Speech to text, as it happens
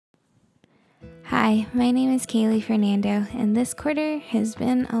Hi, my name is Keili Fernando, and this quarter has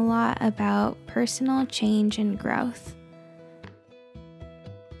been a lot about personal change and growth.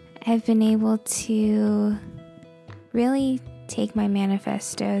 I've been able to really take my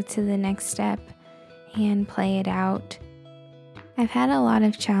manifesto to the next step and play it out. I've had a lot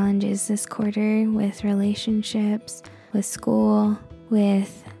of challenges this quarter with relationships, with school,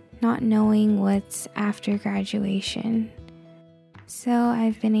 with not knowing what's after graduation. So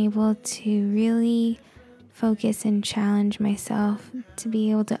I've been able to really focus and challenge myself to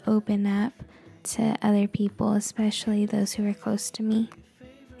be able to open up to other people, especially those who are close to me.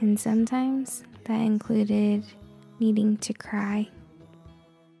 And sometimes that included needing to cry.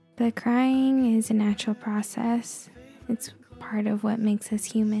 But crying is a natural process. It's part of what makes us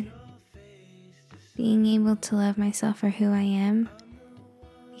human. Being able to love myself for who I am,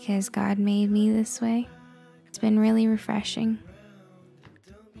 because God made me this way, it's been really refreshing.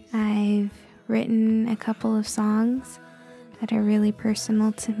 I've written a couple of songs that are really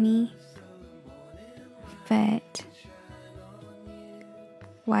personal to me, but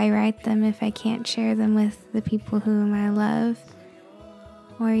why write them if I can't share them with the people whom I love,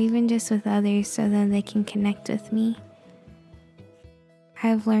 or even just with others so that they can connect with me?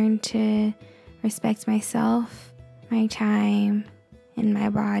 I've learned to respect myself, my time, and my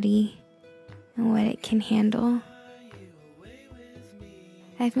body, and what it can handle.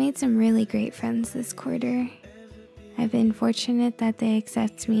 I've made some really great friends this quarter. I've been fortunate that they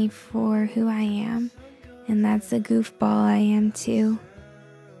accept me for who I am, and that's the goofball I am too.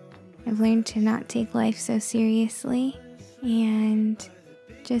 I've learned to not take life so seriously and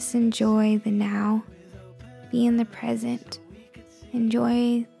just enjoy the now, be in the present,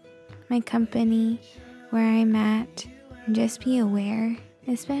 enjoy my company, where I'm at, and just be aware,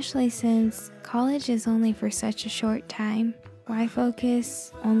 especially since college is only for such a short time. Why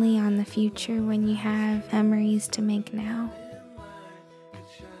focus only on the future when you have memories to make now?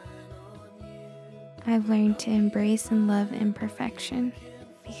 I've learned to embrace and love imperfection,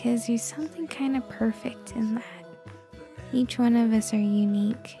 because there's something kind of perfect in that. Each one of us are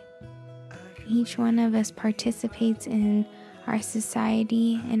unique. Each one of us participates in our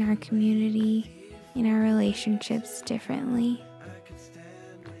society, in our community, in our relationships differently.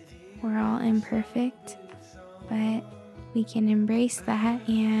 We're all imperfect, but we can embrace that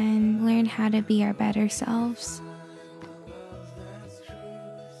and learn how to be our better selves.